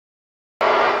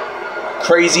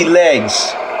Crazy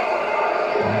Legs.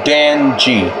 Dan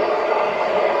G.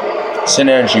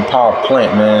 Synergy Power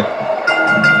Plant, man.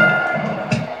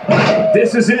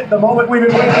 This is it, the moment we've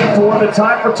been waiting for. The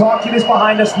time for talking is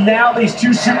behind us. Now these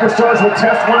two superstars will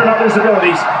test one another's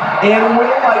abilities and will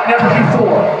like never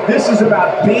before. This is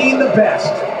about being the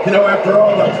best. You know, after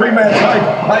all the pre-match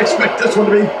hype, I expect this one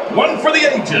to be one for the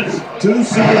ages. Two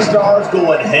superstars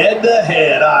going head to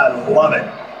head. I love it.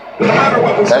 But no matter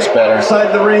what we see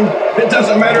outside the ring, it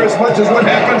doesn't matter as much as what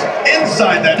happens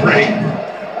inside that ring.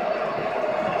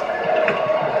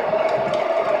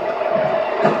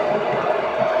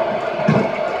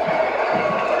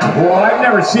 Well, I've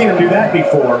never seen him do that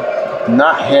before.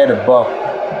 Not head above.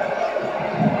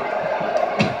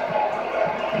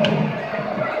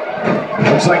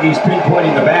 Looks like he's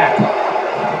pinpointing the back.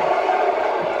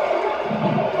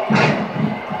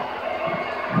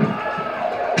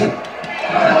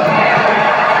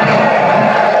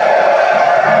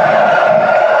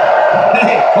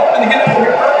 Hey, hoping to get out of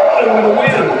here early with a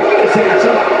win.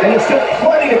 And there's still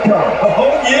plenty to come.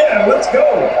 Oh, yeah, let's go.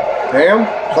 Damn,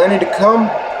 plenty to come?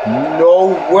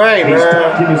 No way, He's man.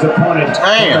 talking his opponent.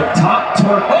 Damn. The top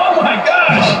turn. Oh, my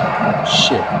gosh.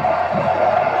 Shit.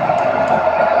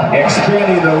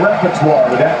 Expanding the repertoire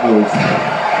with that move.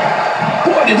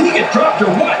 Boy, did he get dropped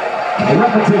or what? The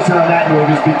repetition on that move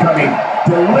is becoming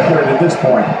deliberate at this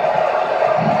point.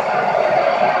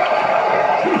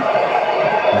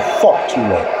 Fuck too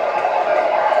late.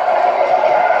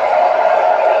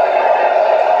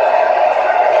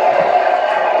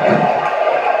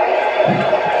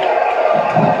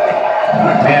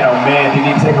 Man, oh man, did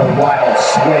he take a wild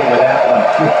swing with that one.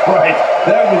 Right,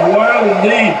 that was wild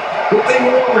indeed. Good thing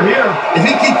we're over here. If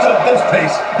he keeps up this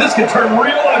pace, this could turn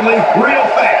real ugly real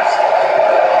fast.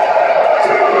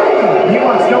 He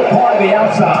wants no part of the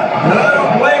outside. And I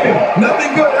don't blame him.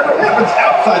 Nothing good ever happens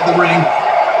outside the ring.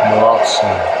 No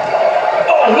outside.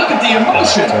 Oh, look at the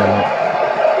emotion.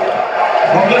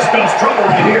 Oh, this spells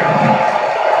trouble right here.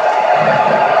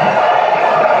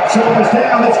 Shoulders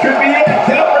down, this could be it.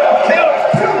 Count.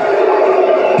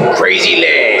 Crazy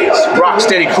Legs.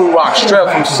 Rocksteady Crew Rock straight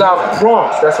from South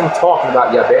Bronx. That's what I'm talking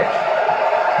about, yeah, bitch.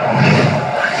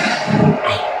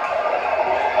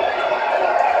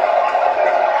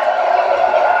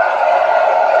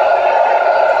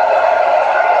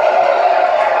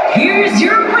 Here's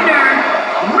your winner,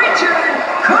 Richard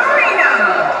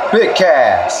Corino. Big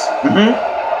Cass.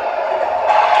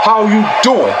 How you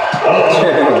doing?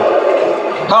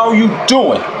 How you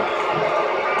doing?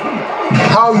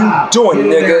 How you doing,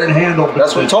 nigga?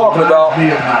 That's what I'm talking about. Me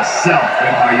and myself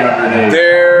in my younger days.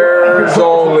 There's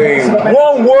only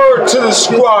one word to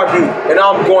describe you, and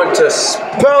I'm going to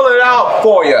spell it out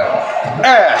for you.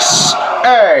 S-A-W-F-T.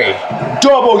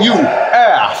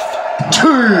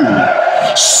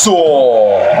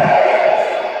 Saw.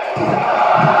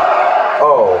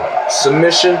 Oh,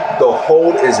 submission. The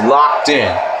hold is locked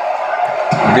in.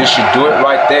 This should do it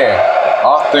right there.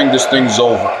 I think this thing's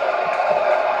over.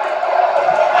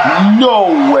 No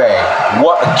way.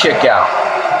 What a kick out.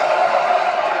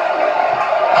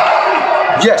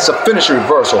 Yes, a finisher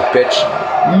reversal, bitch.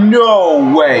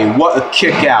 No way. What a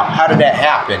kick out. How did that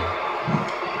happen?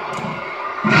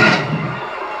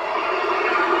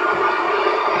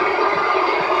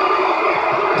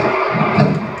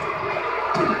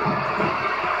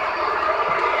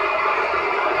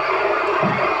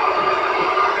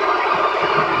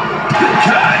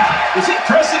 Is he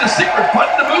pressing a secret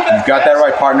button to move that? You got that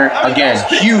right, partner. Again,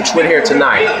 huge win here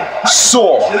tonight.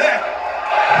 Saw.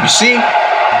 You see?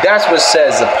 That's what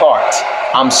sets apart.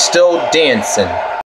 I'm still dancing.